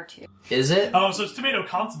add water to. Is it? Oh, so it's tomato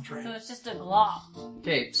concentrate. So it's just a glob.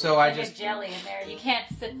 Okay, so I Like just... a jelly in there. You can't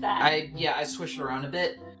sip that. I swish it around a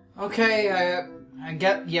bit. Okay,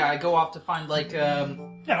 I go off to find,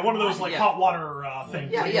 Yeah, one of those Yeah. hot water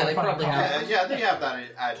things. Yeah, that you yeah, wanna they find probably in have. coffee. Yeah, they have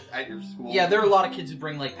that at your school. Yeah, there are a lot of kids who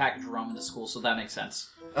bring, packaged rum into school, so that makes sense.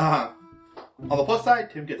 Uh-huh. On the plus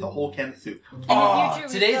side, Tim gets a whole can of soup. In Oh, the future,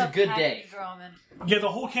 we today's still a have good packaged day. ramen. Get the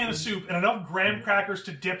whole can of soup and enough graham crackers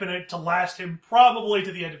to dip in it to last him probably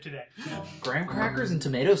to the end of today. Graham crackers and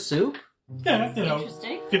tomato soup? Yeah,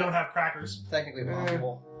 Interesting. if you don't have crackers. Technically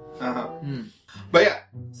possible. Uh-huh. Hmm. But yeah,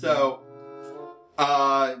 so,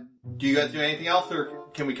 do you guys do anything else, or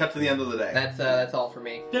can we cut to the end of the day? That's all for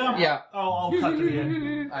me. Yeah, Yeah. I'll cut to the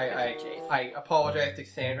end. I apologize to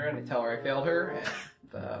Sandra and I tell her I failed her,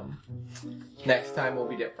 and next time will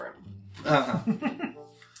be different. Uh-huh.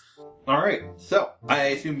 Alright, so, I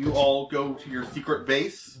assume you all go to your secret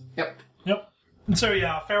base? Yep. And so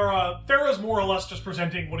yeah, Farah is more or less just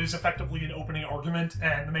presenting what is effectively an opening argument,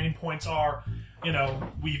 and the main points are,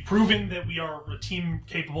 we've proven that we are a team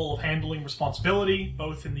capable of handling responsibility,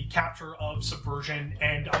 both in the capture of Subversion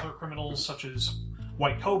and other criminals such as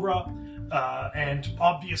White Cobra. And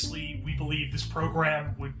obviously, we believe this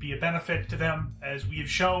program would be a benefit to them, as we have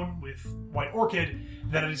shown with White Orchid,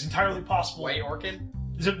 that it is entirely possible. White Orchid?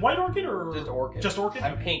 Is it White Orchid or Just Orchid. Just Orchid?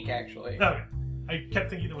 I'm pink, actually. Okay. I kept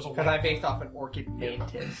thinking there was a Because white. I'm based off an orchid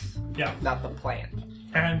mantis. Yeah. Not the plant.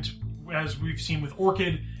 And as we've seen with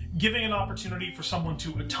Orchid, giving an opportunity for someone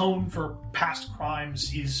to atone for past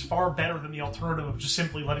crimes is far better than the alternative of just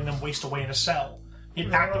simply letting them waste away in a cell.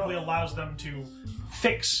 It actively allows them to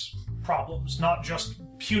fix problems, not just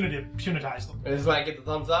punitize them. This is when I get the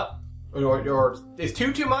thumbs up? Or is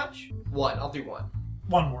 2 too much? 1. I'll do 1.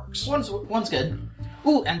 One works. One's good.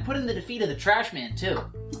 Ooh, and put in the defeat of the Trash Man, too.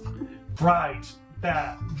 Right.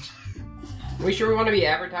 That. Are we sure we want to be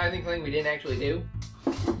advertising something we didn't actually do?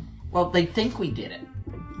 Well, they think we did it.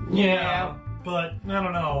 Yeah. But, I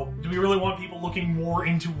don't know. Do we really want people looking more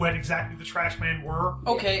into what exactly the Trash Man were?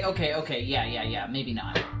 Okay, yeah, maybe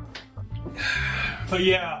not. But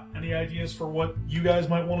yeah, any ideas for what you guys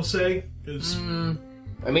might want to say? Because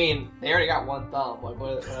I mean, they already got 1 thumb. Like,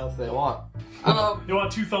 what else do they want? they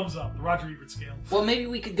want 2 thumbs up, the Roger Ebert scale. Well, maybe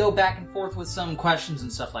we could go back and forth with some questions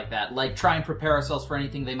and stuff like that. Like, try and prepare ourselves for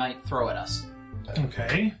anything they might throw at us.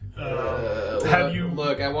 Okay. Have you...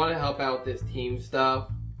 Look, I want to help out this team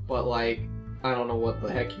stuff, but, like, I don't know what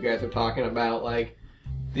the heck you guys are talking about. Like,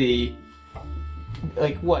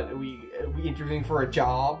 what? Are we interviewing for a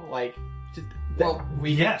job? Like, just...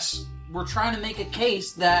 Yes. We're trying to make a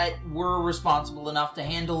case that we're responsible enough to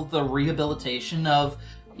handle the rehabilitation of,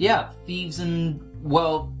 thieves and,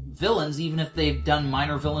 villains, even if they've done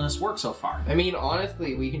minor villainous work so far. I mean,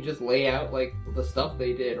 honestly, we can just lay out, like, the stuff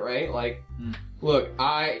they did, right? Like, look,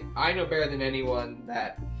 I know better than anyone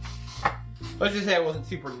that... Let's just say I wasn't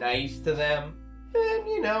super nice to them. And,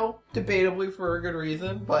 debatably for a good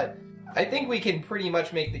reason, but I think we can pretty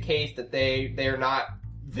much make the case that they're not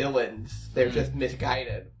villains. They're just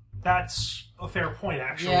misguided. That's a fair point,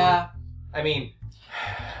 actually. Yeah. I mean,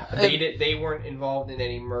 they weren't involved in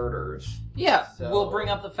any murders. Yeah, So- we'll bring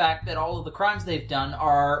up the fact that all of the crimes they've done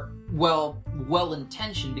are,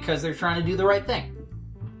 well-intentioned because they're trying to do the right thing.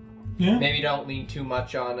 Yeah. Maybe don't lean too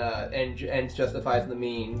much on ends justifies the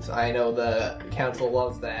means. I know the council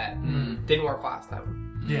loves that. Didn't work last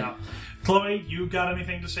time. Yeah. Chloe, you got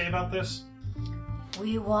anything to say about this?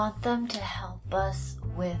 We want them to help us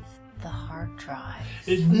with the hard drives.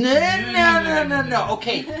 No.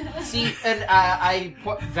 Okay, see, and I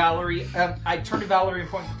turn to Valerie and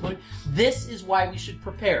point to Chloe. This is why we should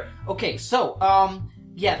prepare. Okay, so,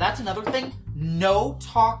 that's another thing. No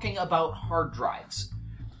talking about hard drives.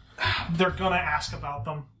 They're gonna ask about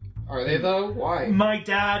them. Are they though? Why? My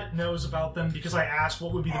dad knows about them because I asked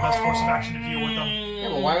what would be the best course of action to deal with them. Yeah,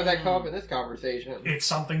 but why would that come up in this conversation? It's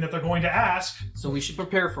something that they're going to ask. So we should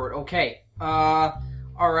prepare for it. Okay,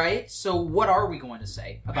 alright, so what are we going to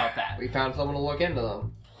say about that? We found someone to look into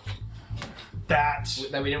them. That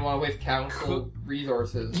we didn't want to waste council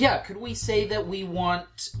resources. Yeah, could we say that we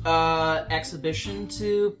want Exhibition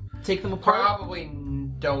to take them apart? Probably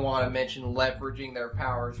don't want to mention leveraging their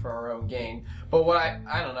powers for our own gain. But what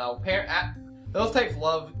I don't know. Those types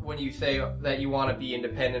love when you say that you want to be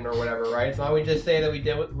independent or whatever, right? So why don't we just say that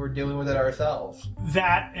we're dealing with it ourselves?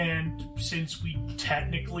 That, and since we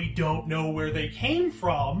technically don't know where they came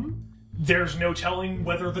from, there's no telling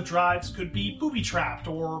whether the drives could be booby-trapped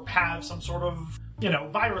or have some sort of,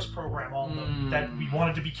 virus program on them that we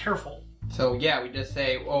wanted to be careful. So yeah, we just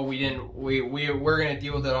say, oh, we're gonna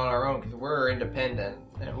deal with it on our own because we're independent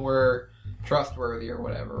and we're trustworthy or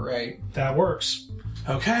whatever, right? That works.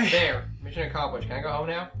 Okay. There, mission accomplished. Can I go home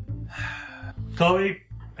now? Chloe,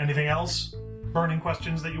 anything else? Burning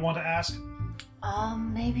questions that you want to ask?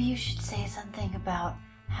 Maybe you should say something about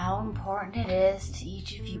how important it is to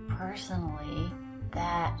each of you personally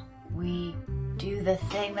that we do the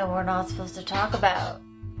thing that we're not supposed to talk about.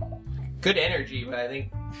 Good energy, but I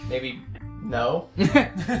think maybe no.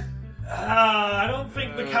 I don't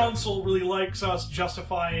think the council really likes us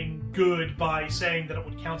justifying good by saying that it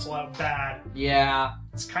would cancel out bad. Yeah.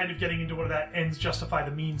 It's kind of getting into what that ends justify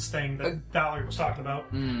the means thing that Valerie was talking about.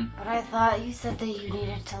 But I thought you said that you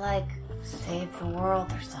needed to, save the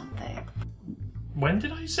world or something. When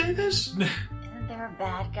did I say this? Isn't there a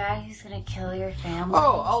bad guy who's gonna kill your family?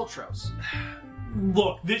 Oh, Ultros.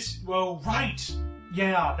 Look, right.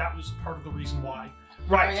 Yeah, that was part of the reason why.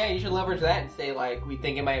 Right. Oh, yeah, you should leverage that and say, we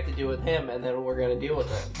think it might have to do with him, and then we're going to deal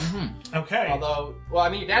with it. Okay. Although,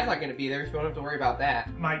 your dad's not going to be there, so we don't have to worry about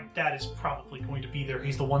that. My dad is probably going to be there.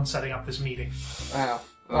 He's the one setting up this meeting. Wow.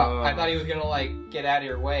 I thought he was gonna, like, get out of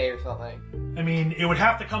your way or something. I mean, it would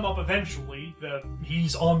have to come up eventually that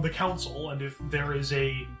he's on the council, and if there is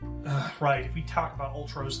a... right, if we talk about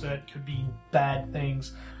Ultros, that could be bad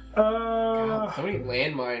things. God, so many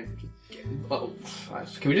landmines.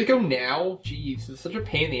 Can we just go now? Jeez, it's such a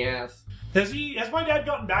pain in the ass. Has my dad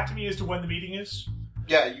gotten back to me as to when the meeting is?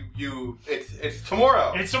 Yeah, it's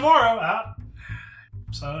tomorrow. It's tomorrow.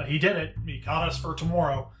 So he did it. He got us for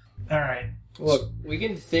tomorrow. All right. Look, we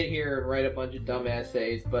can sit here and write a bunch of dumb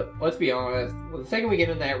essays, but let's be honest. The second we get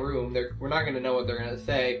in that room, we're not going to know what they're going to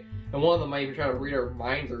say, and one of them might even try to read our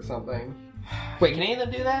minds or something. Wait, can any of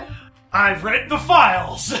them do that? I've read the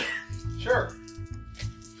files. Sure.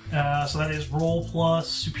 So that is roll plus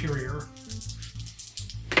superior.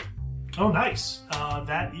 Oh, nice.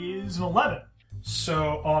 That is an 11.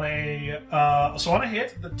 So on a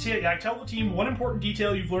hit, I tell the team one important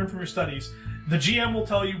detail you've learned from your studies. The GM will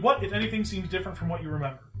tell you what, if anything, seems different from what you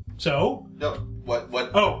remember. So... No, what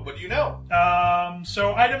do you know?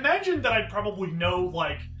 So I'd imagine that I'd probably know,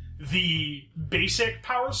 like, the basic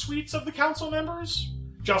power suites of the council members.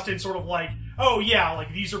 Just in sort of like, oh yeah,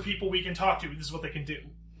 like, these are people we can talk to, this is what they can do.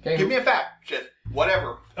 Okay. Give me a fact, just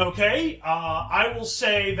whatever. Okay, I will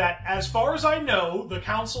say that as far as I know, the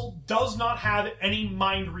council does not have any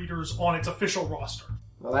mind readers on its official roster.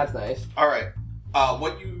 Well, that's nice. Alright.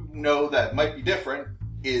 What you know that might be different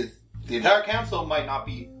is the entire council might not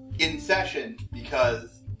be in session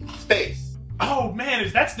because space. Oh man,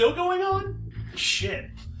 is that still going on?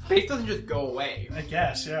 Shit. Space doesn't just go away. I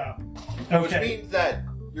guess, yeah. Which means that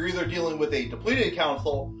you're either dealing with a depleted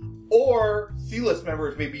council or C-list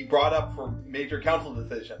members may be brought up for major council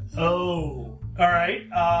decisions. Oh. Alright,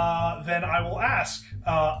 then I will ask,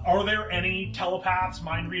 are there any telepaths,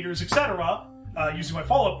 mind readers, etc., using my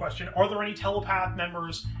follow-up question, are there any telepath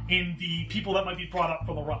members in the people that might be brought up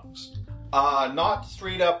for the rungs? Not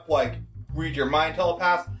straight up, like, read your mind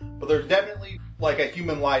telepath, but there's definitely, like, a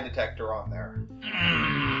human lie detector on there.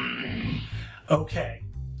 Okay,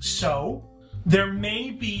 so there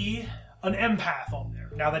may be an empath on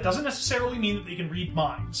there. Now, that doesn't necessarily mean that they can read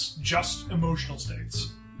minds, just emotional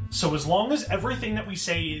states. So as long as everything that we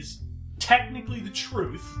say is technically the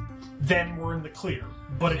truth, then we're in the clear.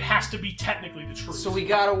 But it has to be technically the truth. So we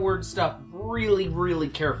gotta word stuff really, really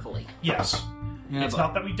carefully. Yes. Yeah, It's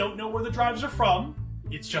not that we don't know where the drives are from,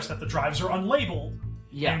 it's just that the drives are unlabeled,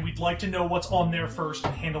 and we'd like to know what's on there first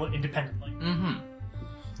and handle it independently. Mm-hmm.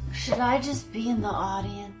 Should I just be in the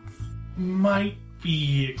audience? Might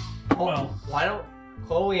be... well... Why don't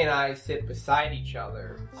Chloe and I sit beside each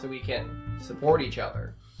other so we can support each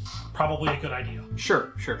other? Probably a good idea.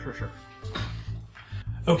 Sure.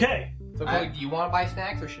 Okay. So Chloe, do you want to buy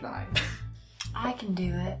snacks or should I? I can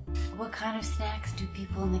do it. What kind of snacks do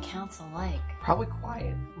people in the council like? Probably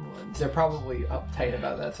quiet ones. They're probably uptight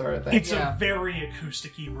about that sort of thing. It's a very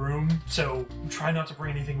acousticy room, so try not to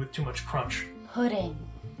bring anything with too much crunch. Pudding.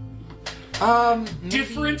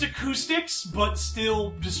 Different acoustics, but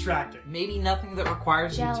still distracting. Maybe nothing that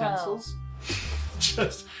requires Jell-O. utensils.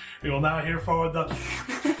 Just, we will now hear forward the...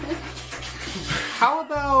 How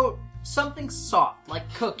about something soft,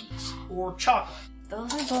 like cookies? or chocolate.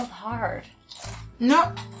 Those are both hard.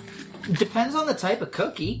 No, depends on the type of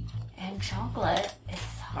cookie. And chocolate is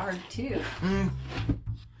hard too.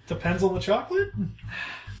 Depends on the chocolate?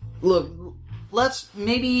 Look, let's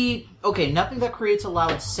maybe... Okay, nothing that creates a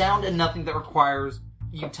loud sound and nothing that requires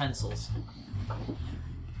utensils.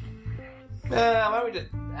 Why don't we just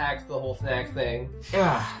axe the whole snacks thing?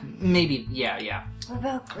 Maybe, yeah. What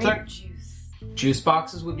about grape Sorry. juice? Juice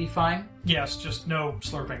boxes would be fine. Yes, just no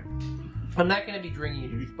slurping. I'm not going to be drinking a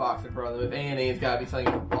juice box in front of them. If A&A, it's got to be something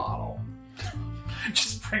in a bottle.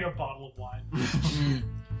 Just bring a bottle of wine.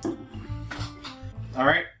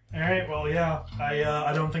 Alright. Alright, well, yeah.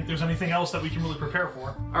 I don't think there's anything else that we can really prepare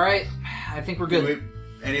for. Alright, I think we're good.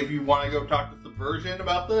 Any of you want to go talk to Subversion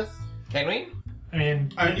about this? Can we? I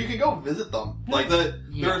mean, You can go visit them. Like,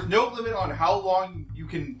 there's no limit on how long you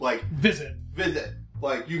can, like, visit.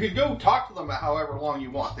 Like, you can go talk to them however long you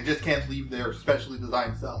want. They just can't leave their specially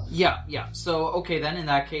designed cells. Yeah. So, okay then, in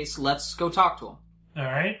that case, let's go talk to him.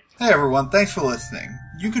 Alright. Hey everyone, thanks for listening.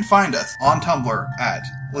 You can find us on Tumblr at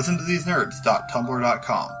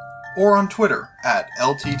listentothesenerds.tumblr.com or on Twitter at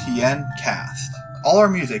LTTNcast. All our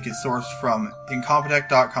music is sourced from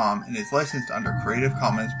Incompetech.com and is licensed under Creative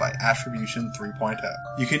Commons by Attribution 3.0.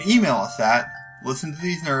 You can email us at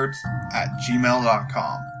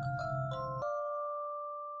listentothesenerds@gmail.com.